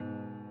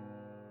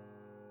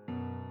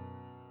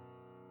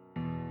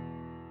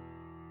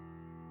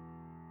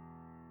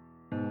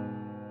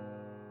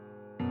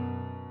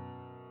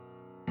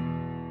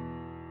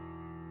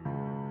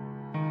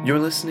You're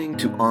listening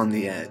to On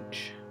the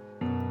Edge,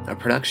 a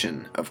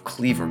production of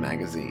Cleaver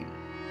Magazine.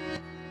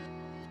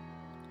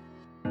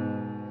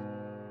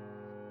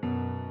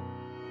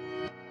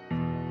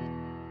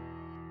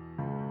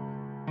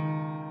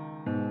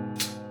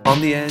 On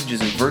the Edge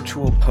is a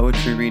virtual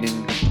poetry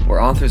reading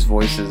where authors'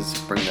 voices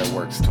bring their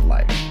works to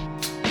life.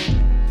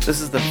 This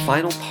is the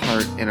final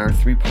part in our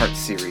three-part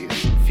series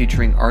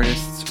featuring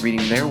artists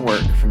reading their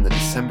work from the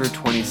December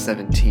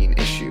 2017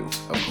 issue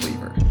of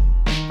Cleaver.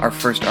 Our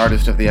first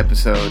artist of the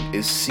episode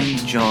is C.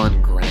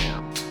 John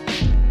Graham.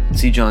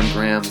 C. John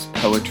Graham's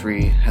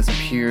poetry has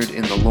appeared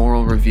in the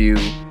Laurel Review,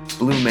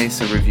 Blue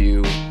Mesa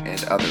Review,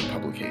 and other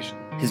publications.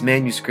 His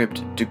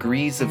manuscript,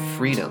 Degrees of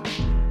Freedom,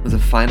 was a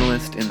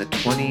finalist in the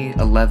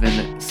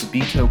 2011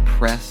 Sabito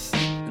Press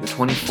and the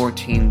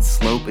 2014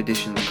 Slope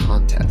Editions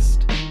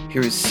contest.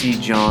 Here is C.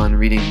 John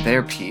reading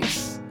their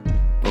piece,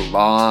 The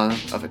Law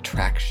of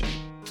Attraction.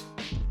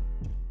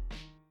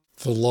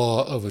 The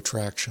Law of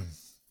Attraction.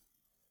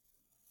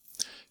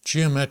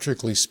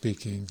 Geometrically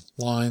speaking,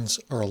 lines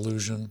are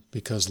illusion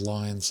because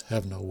lines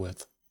have no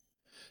width.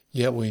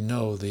 Yet we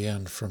know the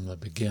end from the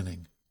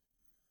beginning.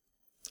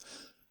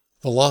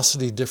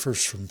 Velocity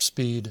differs from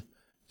speed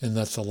in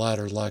that the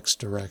latter lacks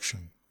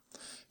direction.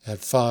 At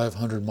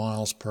 500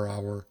 miles per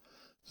hour,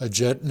 a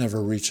jet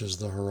never reaches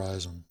the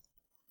horizon.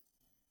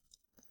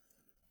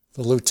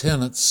 The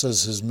lieutenant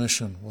says his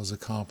mission was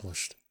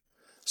accomplished,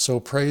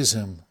 so praise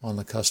him on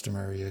the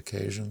customary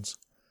occasions.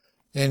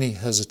 Any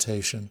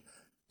hesitation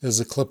is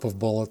a clip of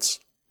bullets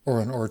or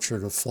an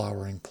orchard of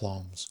flowering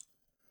plums,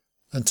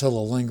 until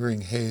a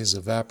lingering haze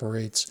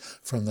evaporates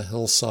from the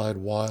hillside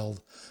wild,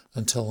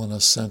 until an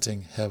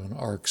ascending heaven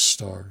arcs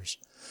stars,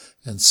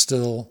 and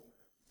still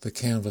the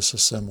canvas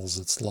assembles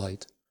its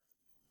light.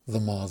 The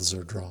moths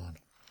are drawn.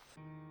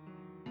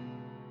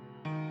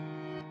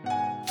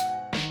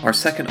 Our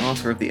second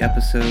author of the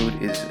episode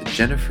is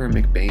Jennifer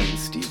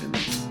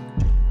MacBain-Stephens.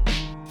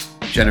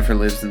 Jennifer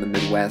lives in the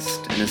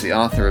Midwest and is the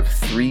author of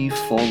 3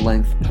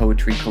 full-length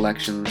poetry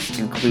collections,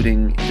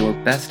 including Your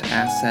Best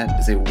Asset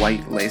is a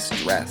White Lace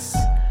Dress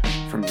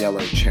from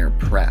Yellow Chair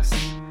Press.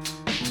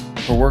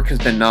 Her work has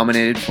been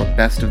nominated for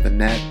Best of the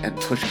Net and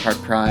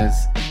Pushcart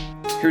Prize.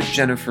 Here's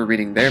Jennifer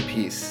reading their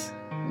piece,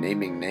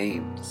 Naming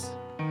Names.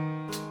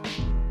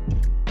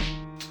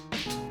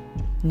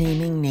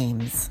 Naming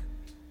names.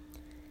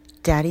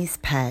 Daddy's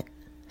pet,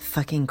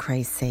 fucking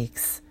Christ's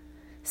sakes.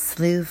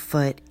 Slew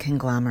foot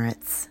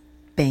conglomerates,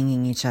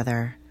 banging each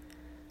other.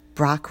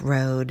 Brock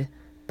Road,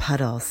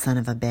 puddle son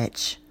of a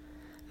bitch.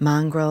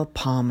 Mongrel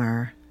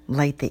Palmer,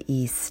 light the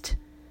east.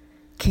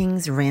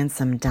 King's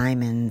ransom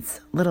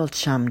diamonds, little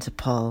chum to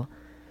pull.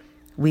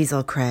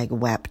 Weasel Craig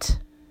wept.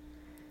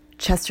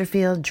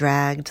 Chesterfield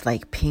dragged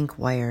like pink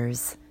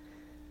wires.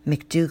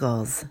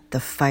 McDougal's, the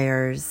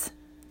fires,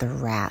 the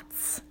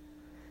rats.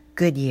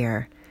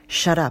 Goodyear,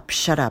 shut up,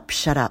 shut up,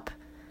 shut up.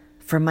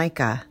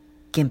 Formica,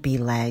 gimpy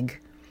leg.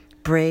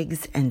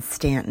 Briggs and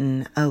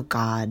Stanton, oh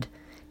God.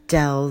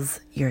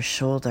 Dells, your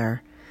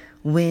shoulder.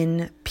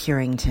 Wynn,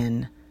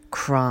 Purington,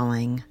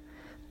 crawling.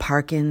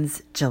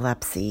 Parkins,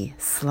 Gillespie,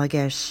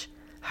 sluggish,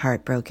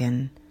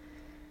 heartbroken.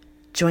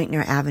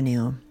 Jointner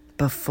Avenue,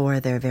 before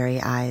their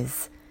very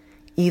eyes.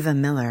 Eva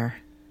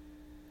Miller,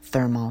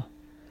 thermal.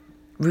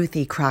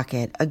 Ruthie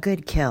Crockett, a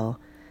good kill.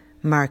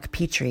 Mark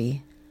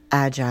Petrie,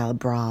 agile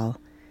brawl.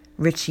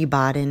 Richie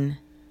Bodden,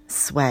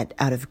 sweat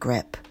out of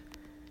grip.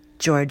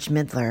 George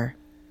Midler,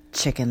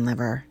 chicken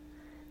liver.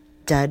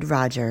 Dud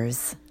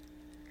Rogers,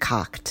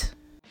 cocked.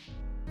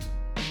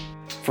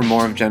 For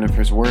more of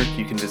Jennifer's work,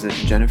 you can visit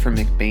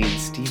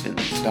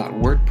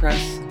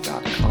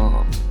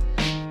jennifermacbainstephens.wordpress.com.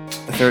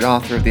 The third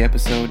author of the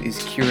episode is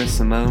Kyra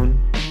Simone.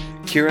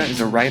 Kyra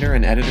is a writer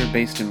and editor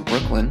based in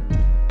Brooklyn.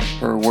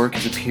 Her work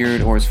has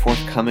appeared or is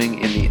forthcoming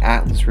in the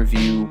Atlas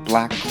Review,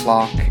 Black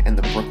Clock, and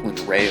the Brooklyn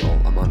Rail,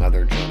 among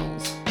other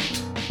journals.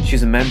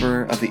 She's a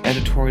member of the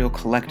editorial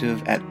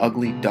collective at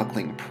Ugly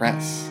Duckling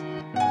Press.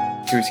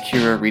 Here's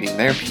Kyra reading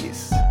their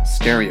piece,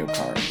 Stereo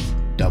Cards,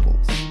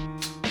 Doubles.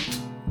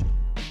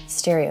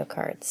 Stereo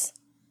Cards,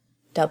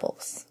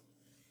 Doubles.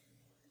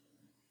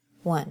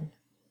 1.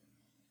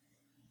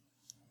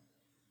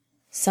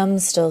 Some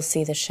still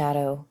see the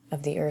shadow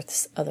of the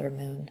Earth's other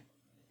moon,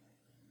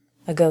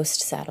 a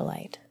ghost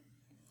satellite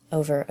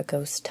over a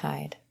ghost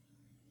tide,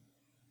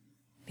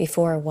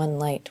 before one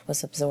light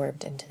was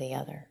absorbed into the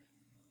other.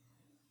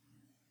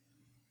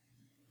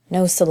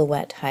 No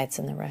silhouette hides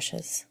in the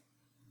rushes,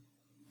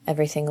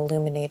 everything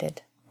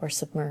illuminated or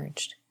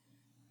submerged.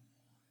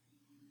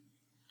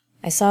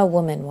 I saw a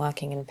woman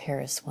walking in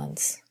Paris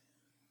once.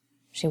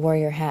 She wore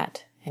your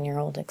hat and your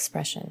old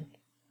expression.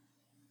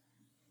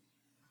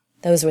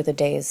 Those were the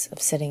days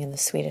of sitting in the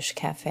Swedish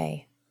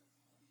cafe.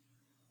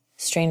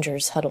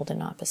 Strangers huddled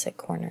in opposite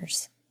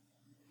corners,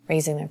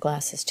 raising their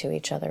glasses to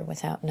each other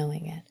without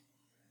knowing it.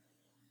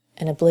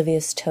 An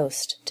oblivious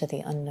toast to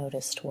the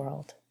unnoticed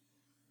world.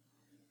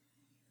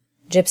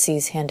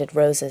 Gypsies handed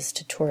roses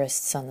to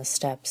tourists on the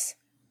steps,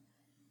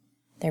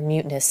 their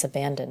muteness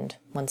abandoned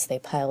once they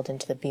piled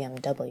into the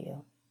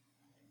BMW.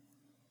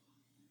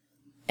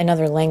 In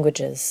other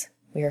languages,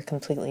 we are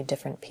completely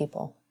different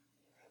people.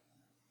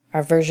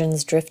 Our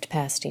versions drift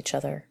past each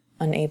other,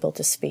 unable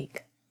to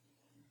speak.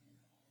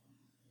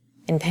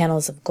 In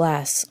panels of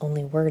glass,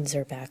 only words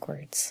are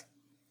backwards.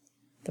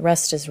 The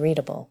rest is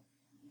readable,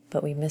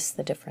 but we miss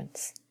the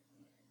difference.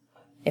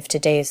 If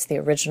today is the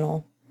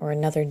original or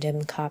another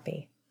dim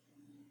copy.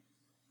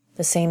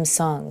 The same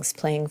songs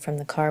playing from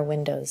the car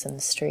windows in the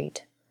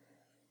street.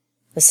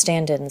 The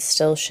stand-ins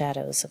still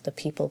shadows of the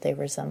people they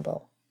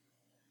resemble.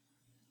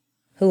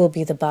 Who will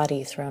be the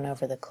body thrown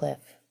over the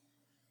cliff?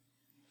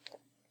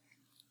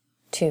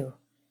 2.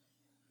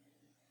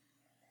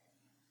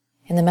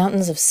 In the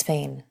mountains of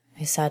Spain,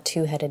 I saw a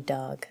two-headed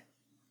dog.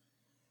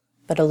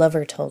 But a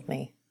lover told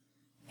me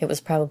it was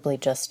probably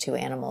just two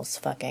animals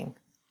fucking.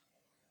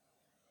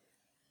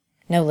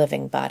 No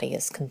living body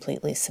is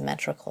completely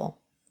symmetrical.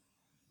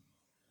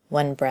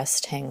 One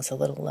breast hangs a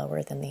little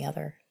lower than the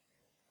other.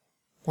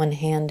 One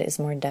hand is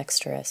more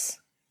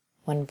dexterous.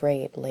 One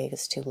braid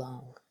lays too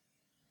long.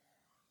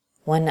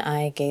 One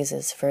eye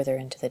gazes further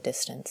into the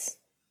distance.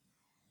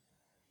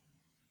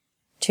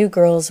 Two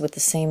girls with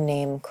the same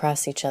name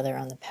cross each other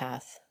on the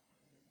path,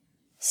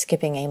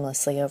 skipping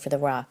aimlessly over the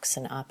rocks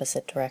in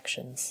opposite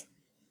directions.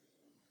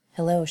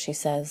 "Hello," she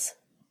says.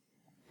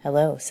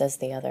 "Hello," says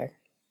the other.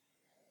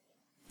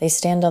 They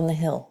stand on the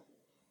hill,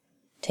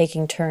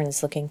 taking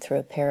turns looking through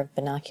a pair of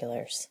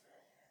binoculars,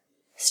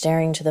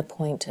 staring to the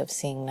point of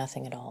seeing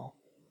nothing at all.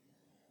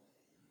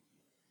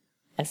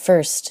 At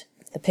first,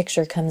 the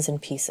picture comes in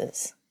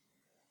pieces.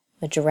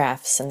 The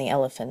giraffes and the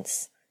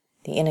elephants,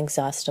 the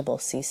inexhaustible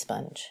sea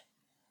sponge.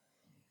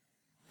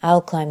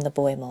 I'll climb the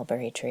boy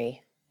mulberry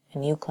tree,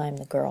 and you climb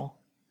the girl.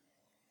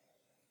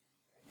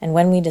 And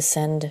when we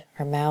descend,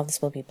 our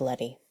mouths will be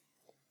bloody,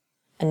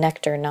 a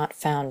nectar not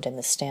found in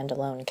the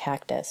stand-alone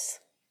cactus.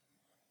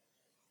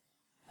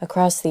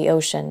 Across the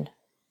ocean,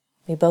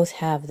 we both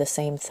have the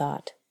same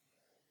thought.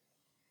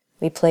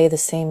 We play the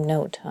same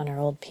note on our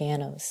old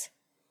pianos.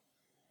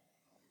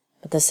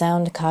 But the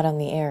sound caught on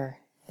the air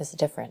is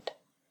different.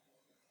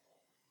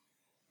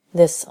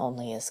 This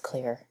only is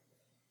clear.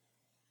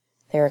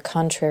 There are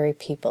contrary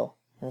people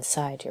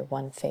inside your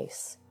one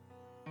face.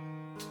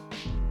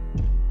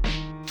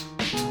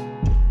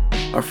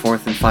 Our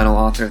fourth and final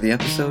author of the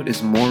episode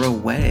is Maura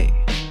Way.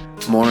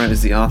 Maura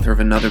is the author of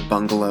Another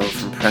Bungalow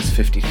from Press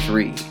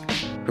 53.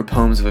 Her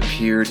poems have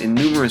appeared in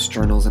numerous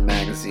journals and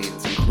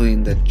magazines,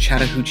 including the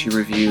Chattahoochee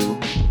Review,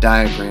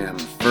 Diagram,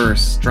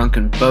 Verse,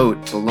 Drunken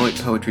Boat, Beloit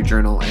Poetry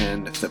Journal,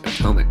 and The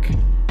Potomac. You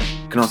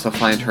can also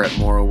find her at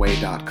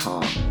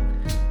mauraway.com.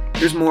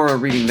 Here's Maura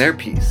reading their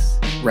piece,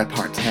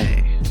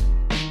 Repartee.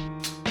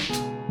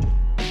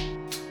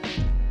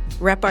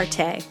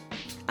 Repartee.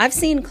 I've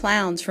seen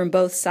clowns from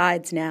both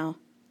sides now.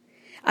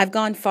 I've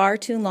gone far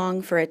too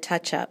long for a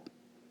touch-up.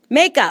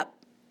 Makeup!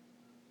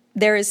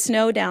 There is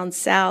snow down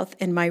south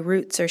and my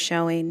roots are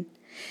showing.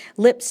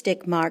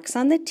 Lipstick marks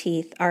on the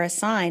teeth are a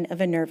sign of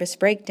a nervous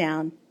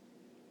breakdown.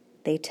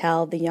 They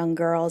tell the young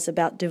girls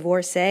about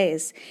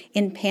divorcees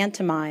in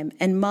pantomime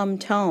and mum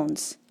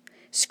tones.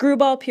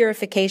 Screwball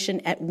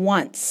purification at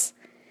once.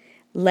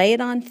 Lay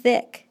it on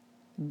thick.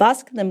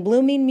 Busk them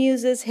blooming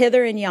muses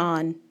hither and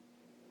yon.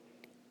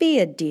 Be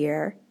a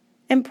dear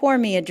and pour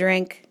me a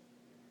drink.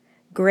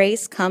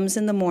 Grace comes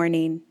in the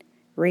morning,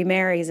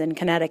 remarries in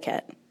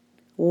Connecticut.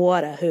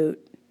 What a hoot.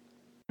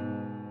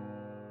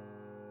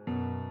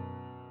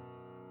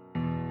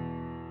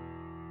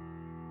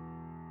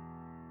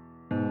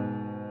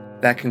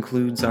 That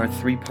concludes our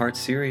three-part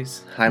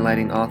series,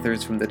 highlighting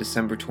authors from the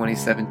December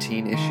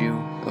 2017 issue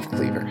of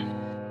Cleaver.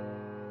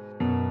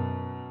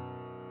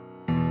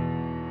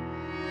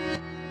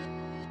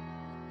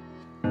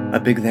 A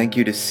big thank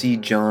you to C.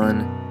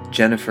 John,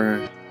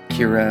 Jennifer,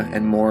 Kyra,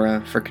 and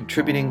Maura for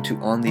contributing to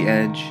On the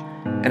Edge,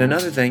 and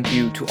another thank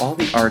you to all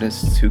the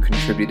artists who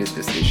contributed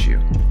this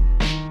issue.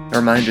 A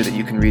reminder that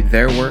you can read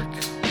their work,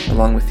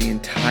 along with the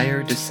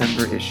entire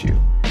December issue,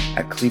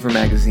 at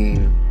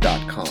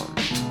cleavermagazine.com.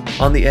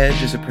 On the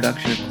Edge is a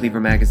production of Cleaver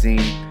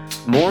Magazine.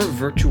 More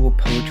virtual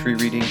poetry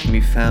reading can be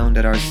found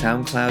at our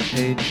SoundCloud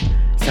page,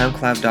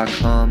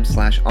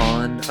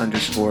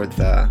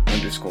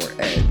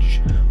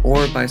 soundcloud.com/on_the_edge,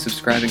 or by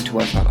subscribing to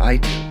us on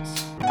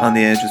iTunes. On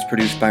the Edge was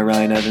produced by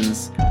Ryan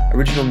Evans,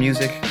 original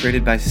music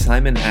created by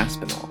Simon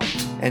Aspinall.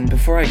 And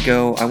before I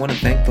go, I want to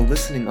thank the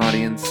listening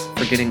audience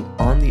for getting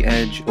On the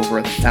Edge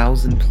over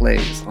 1,000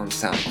 plays on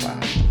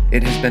SoundCloud.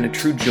 It has been a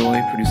true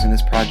joy producing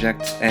this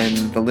project, and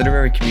the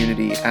literary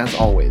community, as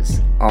always,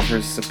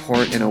 offers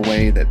support in a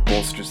way that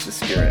bolsters the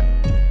spirit.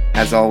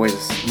 As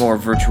always, more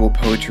virtual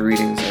poetry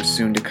readings are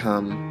soon to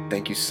come.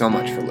 Thank you so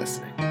much for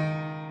listening.